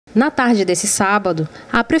Na tarde desse sábado,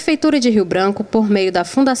 a Prefeitura de Rio Branco, por meio da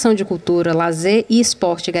Fundação de Cultura, Lazer e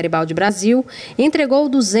Esporte Garibaldi Brasil, entregou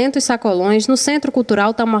 200 sacolões no Centro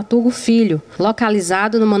Cultural Thaumaturgo Filho,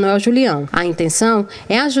 localizado no Manuel Julião. A intenção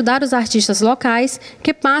é ajudar os artistas locais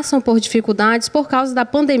que passam por dificuldades por causa da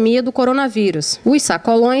pandemia do coronavírus. Os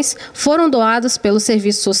sacolões foram doados pelo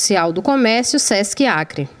Serviço Social do Comércio Sesc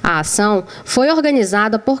Acre. A ação foi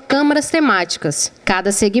organizada por câmaras temáticas.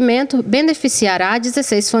 Cada segmento beneficiará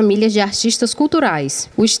 16 famílias de artistas culturais.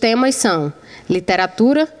 Os temas são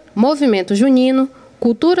literatura, movimento junino,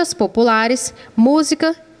 culturas populares,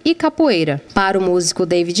 música e capoeira. Para o músico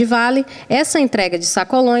David Vale, essa entrega de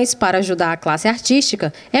sacolões para ajudar a classe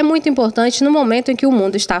artística é muito importante no momento em que o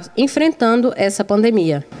mundo está enfrentando essa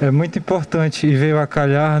pandemia. É muito importante e veio a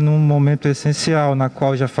calhar num momento essencial, na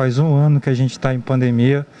qual já faz um ano que a gente está em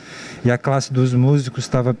pandemia e a classe dos músicos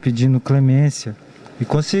estava pedindo clemência. E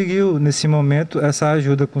conseguiu, nesse momento, essa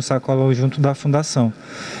ajuda com o sacolão junto da Fundação.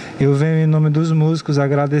 Eu venho, em nome dos músicos,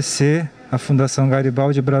 agradecer à Fundação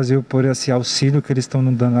Garibaldi Brasil por esse auxílio que eles estão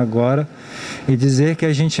nos dando agora e dizer que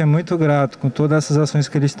a gente é muito grato com todas essas ações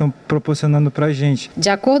que eles estão proporcionando para a gente. De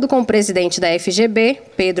acordo com o presidente da FGB,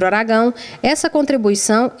 Pedro Aragão, essa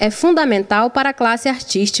contribuição é fundamental para a classe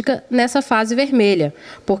artística nessa fase vermelha,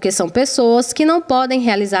 porque são pessoas que não podem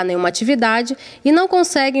realizar nenhuma atividade e não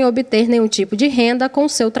conseguem obter nenhum tipo de renda com o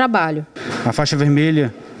seu trabalho. A faixa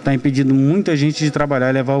vermelha está impedindo muita gente de trabalhar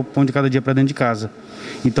e levar o pão de cada dia para dentro de casa.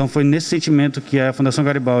 Então foi nesse sentimento que a Fundação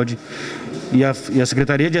Garibaldi e a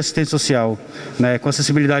Secretaria de Assistência Social, com a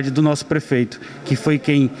acessibilidade do nosso prefeito, que foi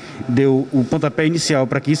quem deu o pontapé inicial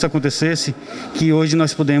para que isso acontecesse, que hoje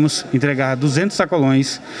nós podemos entregar 200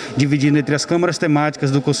 sacolões, dividindo entre as câmaras temáticas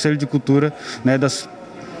do Conselho de Cultura,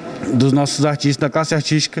 dos nossos artistas, da classe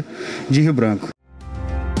artística de Rio Branco.